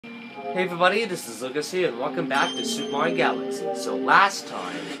Hey everybody, this is Lucas here, and welcome back to Super Mario Galaxy. So last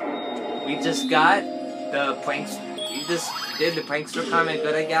time, we just got the pranks, we just did the prankster comment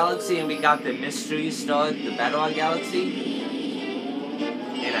good at Galaxy, and we got the mystery star, the Battlerock Galaxy.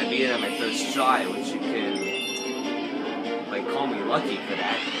 And I beat it on my first try, which you can, like, call me lucky for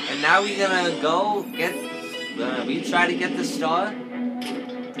that. And now we're gonna go get, we try to get the star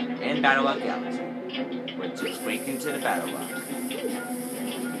in Battlerock Galaxy, which is break into the Battlerock.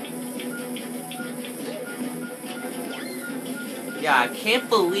 Yeah, I can't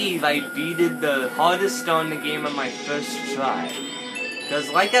believe I beated the hardest star in the game on my first try. Because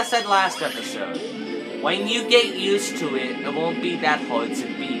like I said last episode, when you get used to it, it won't be that hard to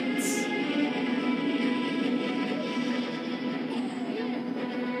beat.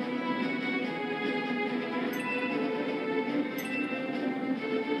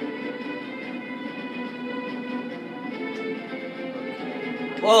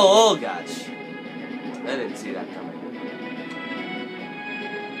 Oh gosh. I didn't see that coming.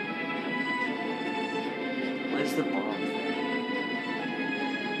 Where's the bomb thing?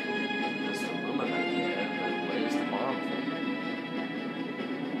 There's the rumor right here, but where's the bomb thing?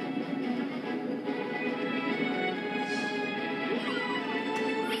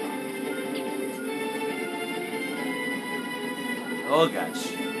 Oh gosh.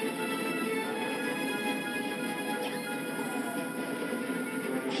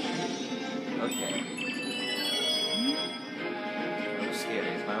 Okay. I'm scared.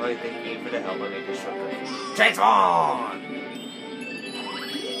 Is my only thinking for the help I make a shortcut? Transform! Alright,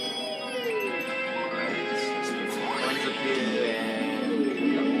 let's get some coins up here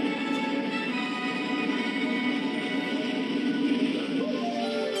and go.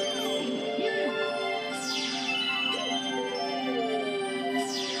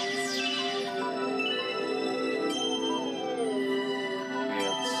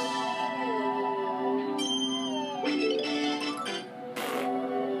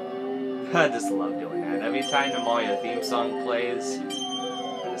 I just love doing that. Every time the Mario theme song plays, I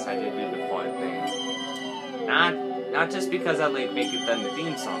decide to do the fun thing. Not just because I like making them the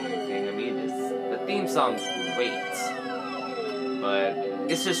theme song or anything. I mean, the theme song's great, but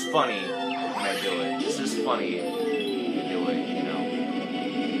it's just funny when I do it. It's just funny to do it, you know.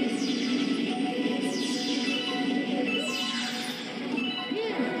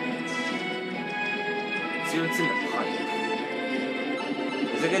 See what's in the pipe.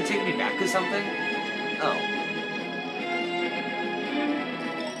 Is it gonna take me back to something? Oh.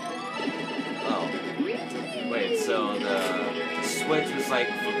 Oh. Wait, so the switch was like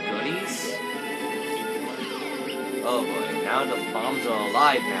for goodies? Oh boy, now the bombs are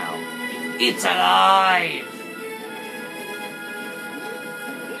alive now. It's alive!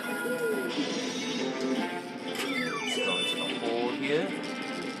 Let's go into the hole here.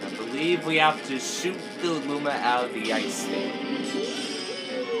 I believe we have to shoot the Luma out of the ice thing.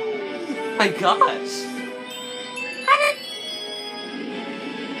 My gosh!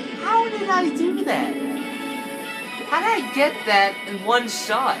 How did I do that? How did I get that in one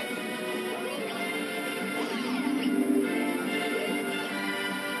shot?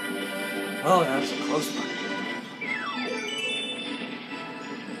 Oh, that was a close one.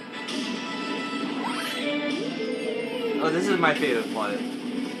 Oh, this is my favorite part.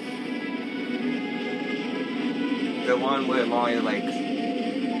 The one where Mario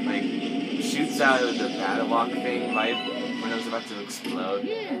shoots out of the Battlerock thing right when it was about to explode.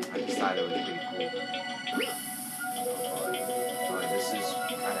 I just thought it was pretty cool. Boy, this is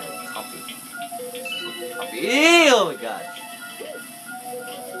kind of toughy. Oh my gosh!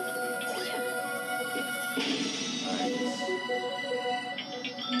 Alright.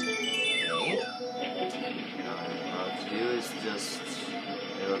 Okay. Now all to do is just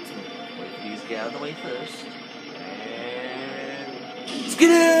wait for these guys out of the way first.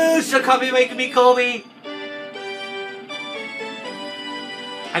 Skadoosh! The copy making me Colby!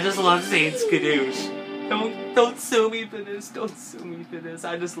 I just love saying skadoosh. Don't sue me for this. Don't sue me for this.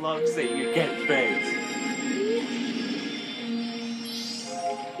 I just love saying your catchphrase.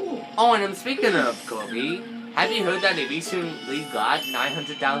 Oh, and I'm speaking of Colby. Have you heard that he recently got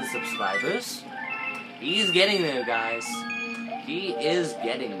 900,000 subscribers? He's getting there, guys. He is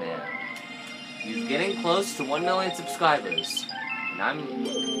getting there. He's getting close to 1 million subscribers. And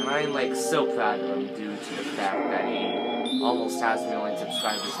I'm like so proud of him due to the fact that he almost has 1 million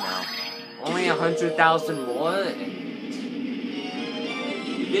subscribers now. Only 100,000 more, and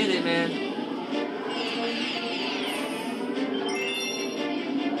you did it, man.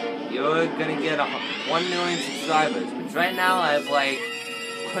 You're gonna get 1 million subscribers, which right now I have like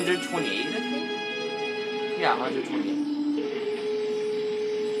 128, I think? Yeah, 128.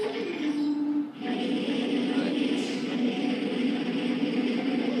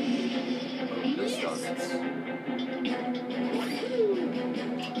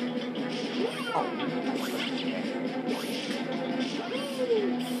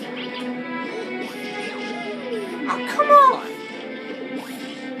 Oh, come on!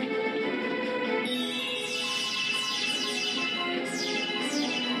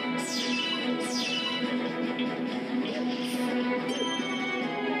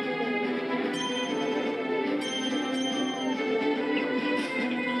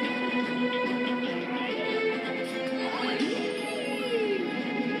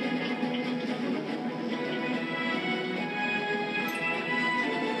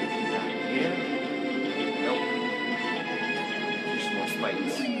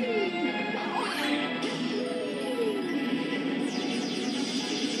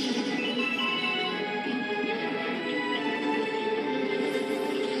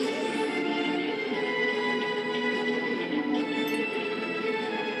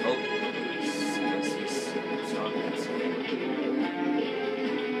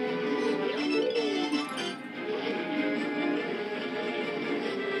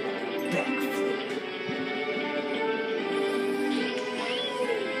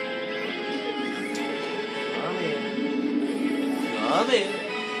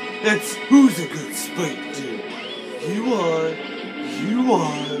 That's who's a good spike dude. You are. You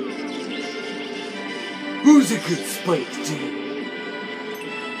are. Who's a good spike dude?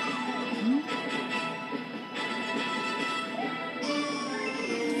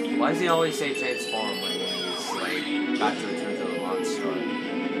 Why does he always say transform when he's like about to return to the monster?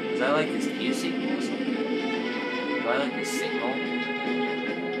 Is that like his key signal or something? Do I like his signal?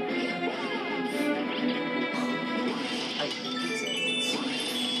 I hate these things.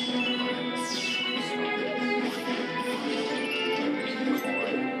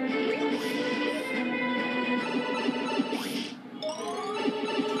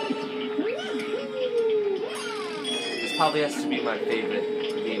 This probably has to be my favorite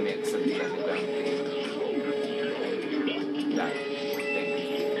remix of the underground theme. That thing.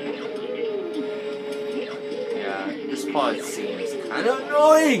 Yeah, this part seems kind of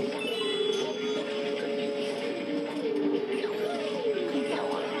annoying!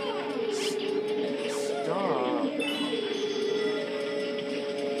 Stop.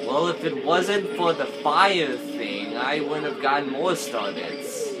 Well, if it wasn't for the fire thing, I wouldn't have gotten more star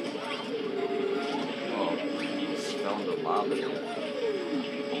bits. Oh, he's found the lava there.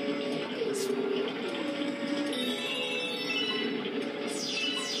 This one.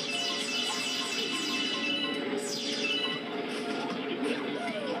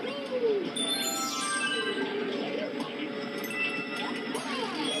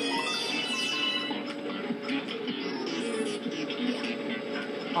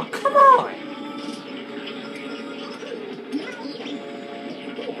 Oh, come on!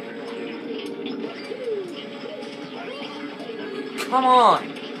 Come on!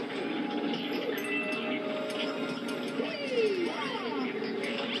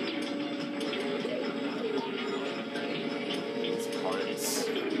 These parts.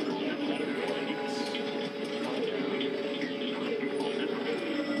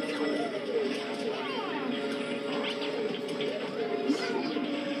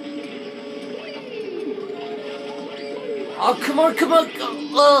 Oh, come on, come on!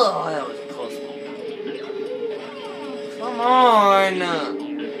 Oh, that was close. Come on!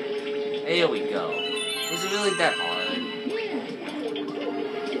 There we go. Was it really that hard?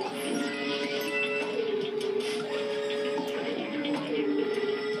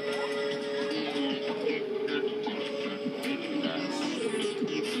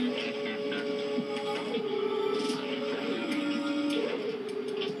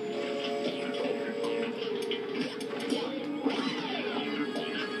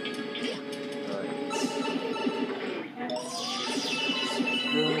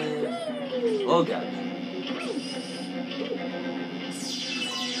 Oh god.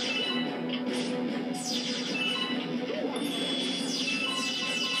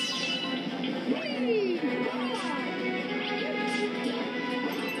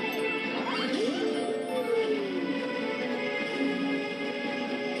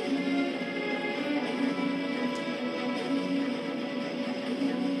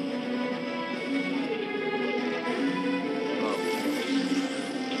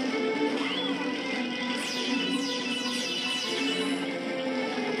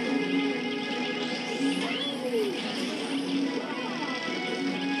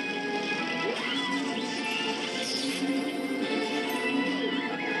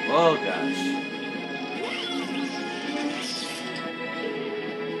 Oh gosh.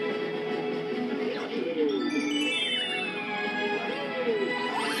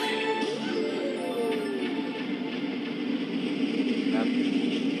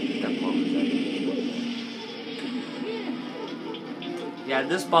 That part was epic. Yeah,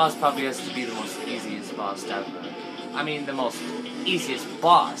 this boss probably has to be the most easiest boss ever. I mean the most easiest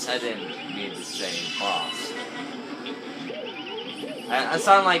boss. I didn't mean to say boss. I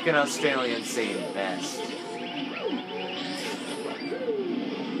sound like an Australian saying best.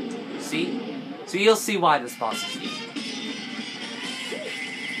 See? So you'll see why this boss is easy.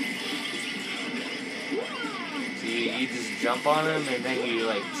 So you just jump on him and then you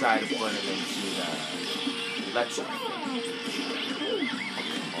like try to put him into the electric.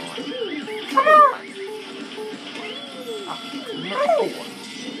 Come on! Oh, no!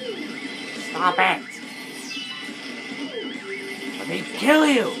 Stop it! Let me kill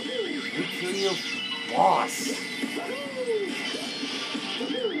you! Let me kill you, boss!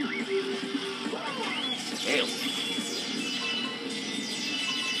 Ew.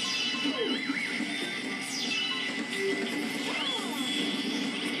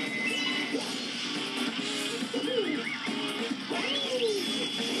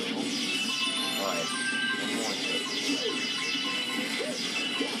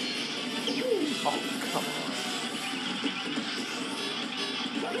 Oh, come on.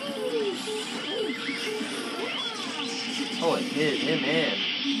 Oh, it hit him in.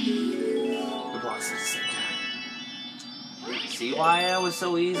 The boss at the same time. See why that was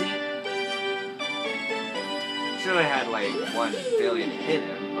so easy? Sure, I had like 1 billion to hit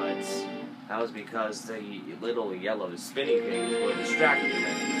him, but that was because the little yellow spinny things were distracting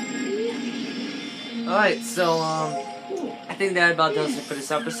him. Alright, so, I think that about does it for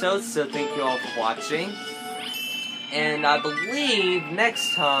this episode, so thank you all for watching. And I believe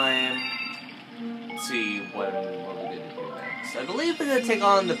next time, let's see what we're going to do next. I believe we're going to take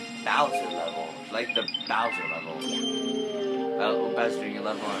on the Bowser level, like the Bowser level. Bowser Jr.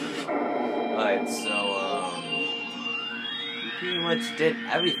 level, I don't know. Alright, so, we pretty much did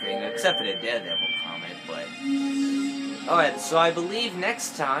everything, except for the Daredevil comment, but... Alright, so I believe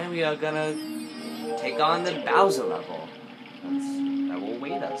next time we are going to take on the Bowser level. That will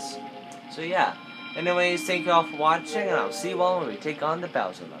await us. So yeah. Anyways, thank you all for watching, and I'll see you all when we take on the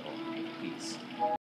Bowser level.